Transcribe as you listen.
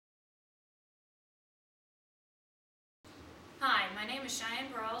Hi, my name is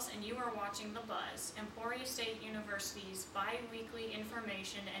Cheyenne Burles, and you are watching The Buzz, Emporia State University's bi-weekly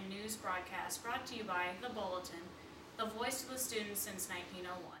information and news broadcast brought to you by The Bulletin, the voice of the students since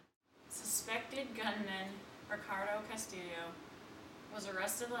 1901. Suspected gunman Ricardo Castillo was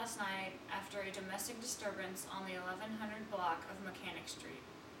arrested last night after a domestic disturbance on the 1100 block of Mechanic Street.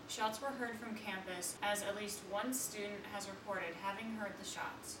 Shots were heard from campus, as at least one student has reported having heard the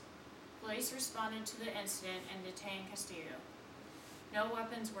shots. Police responded to the incident and detained Castillo. No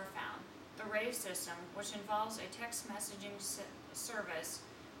weapons were found. The RAVE system, which involves a text messaging service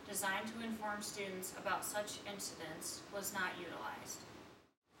designed to inform students about such incidents, was not utilized.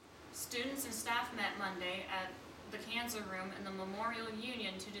 Students and staff met Monday at the Cancer Room in the Memorial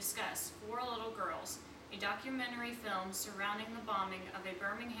Union to discuss Four Little Girls, a documentary film surrounding the bombing of a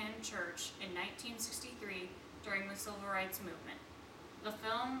Birmingham church in 1963 during the Civil Rights Movement. The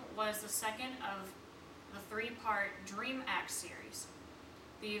film was the second of the three-part Dream Act series.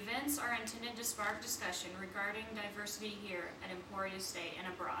 The events are intended to spark discussion regarding diversity here at Emporia State and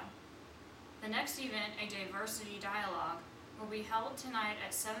abroad. The next event, a diversity dialogue, will be held tonight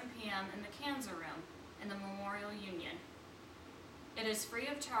at 7 p.m. in the Cancer Room in the Memorial Union. It is free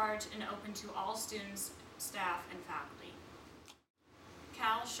of charge and open to all students, staff, and faculty.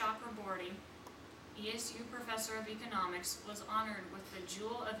 Cal Chakraborty, ESU Professor of Economics, was honored with the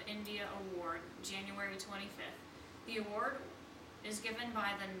Jewel of India Award January 25th. The award is given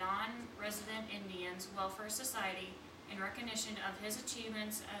by the Non-Resident Indians Welfare Society in recognition of his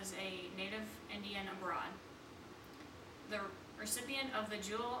achievements as a native Indian abroad. The recipient of the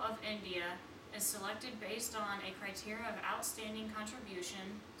Jewel of India is selected based on a criteria of outstanding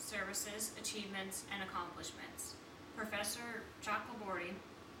contribution, services, achievements, and accomplishments. Professor Chakraborty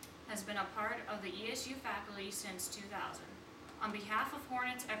has been a part of the ESU faculty since 2000. On behalf of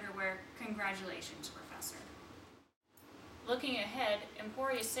Hornets everywhere, congratulations, Professor. Looking ahead,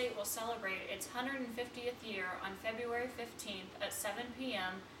 Emporia State will celebrate its 150th year on February 15th at 7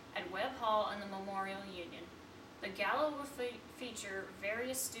 p.m. at Webb Hall in the Memorial Union. The gala will feature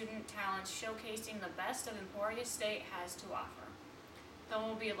various student talents showcasing the best of Emporia State has to offer. There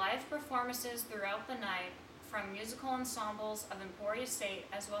will be live performances throughout the night from musical ensembles of Emporia State,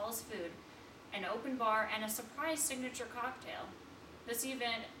 as well as food, an open bar, and a surprise signature cocktail. This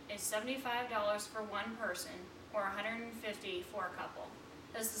event is $75 for one person or $150 for a couple.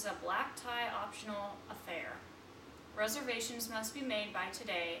 This is a black tie optional affair. Reservations must be made by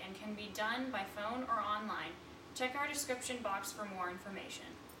today and can be done by phone or online. Check our description box for more information.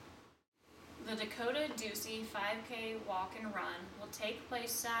 The Dakota Ducey 5K Walk and Run will take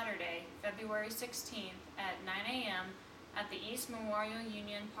place Saturday, February 16th at 9 a.m. at the East Memorial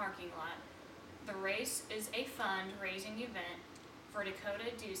Union parking lot. The race is a fund-raising event for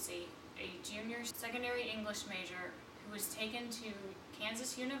Dakota Ducey, a junior secondary English major who was taken to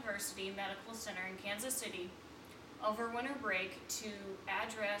Kansas University Medical Center in Kansas City over winter break to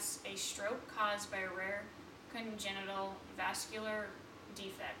address a stroke caused by a rare congenital vascular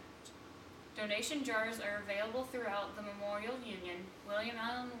defect. Donation jars are available throughout the Memorial Union, William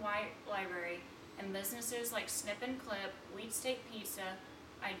Allen White Library, and businesses like Snip and Clip, Wheat Steak Pizza,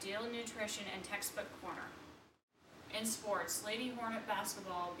 Ideal Nutrition, and Textbook Corner. In sports, Lady Hornet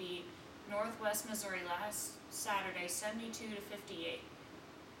basketball beat Northwest Missouri last Saturday 72-58.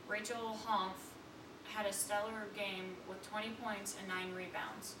 Rachel Humph had a stellar game with 20 points and 9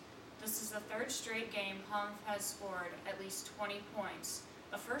 rebounds. This is the third straight game Humph has scored at least 20 points,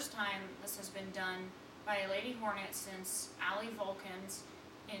 the first time this has been done by a Lady Hornet since Allie Volkins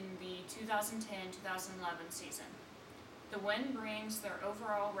in the 2010-2011 season. The win brings their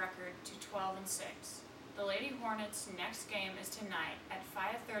overall record to 12-6. The Lady Hornets' next game is tonight at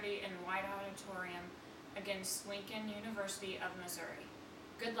 5:30 in White Auditorium against Lincoln University of Missouri.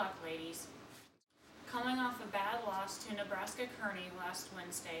 Good luck, ladies. Coming off a bad loss to Nebraska Kearney last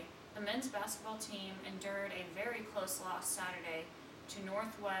Wednesday, the men's basketball team endured a very close loss Saturday to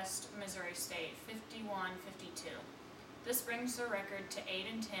Northwest Missouri State, 51-52. This brings their record to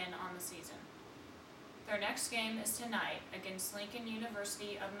 8-10 on the season. Their next game is tonight against Lincoln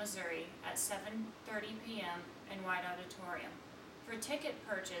University of Missouri at 7:30 p.m. in White Auditorium. For ticket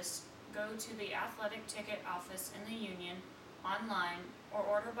purchase, go to the athletic ticket office in the Union, online, or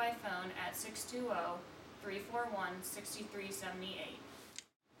order by phone at 620-341-6378.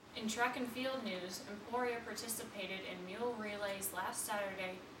 In track and field news, Emporia participated in mule relays last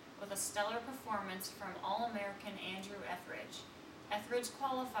Saturday with a stellar performance from All-American Andrew Etheridge. Etheridge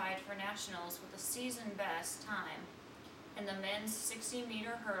qualified for nationals with a season-best time in the men's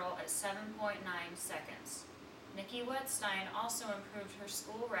 60-meter hurdle at 7.9 seconds. Nikki Wetstein also improved her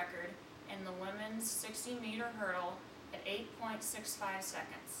school record in the women's 60-meter hurdle at 8.65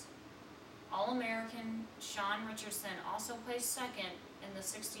 seconds. All-American Sean Richardson also placed second in the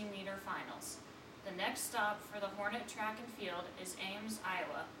 60-meter finals. The next stop for the Hornet track and field is Ames,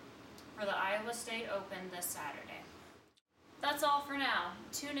 Iowa, for the Iowa State Open this Saturday. That's all for now.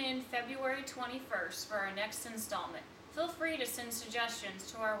 Tune in February 21st for our next installment. Feel free to send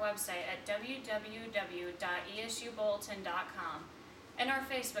suggestions to our website at www.ESUBulletin.com and our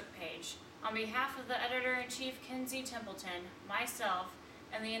Facebook page. On behalf of the Editor-in-Chief, Kenzie Templeton, myself,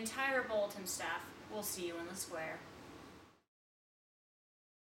 and the entire Bulletin staff, we'll see you in the square.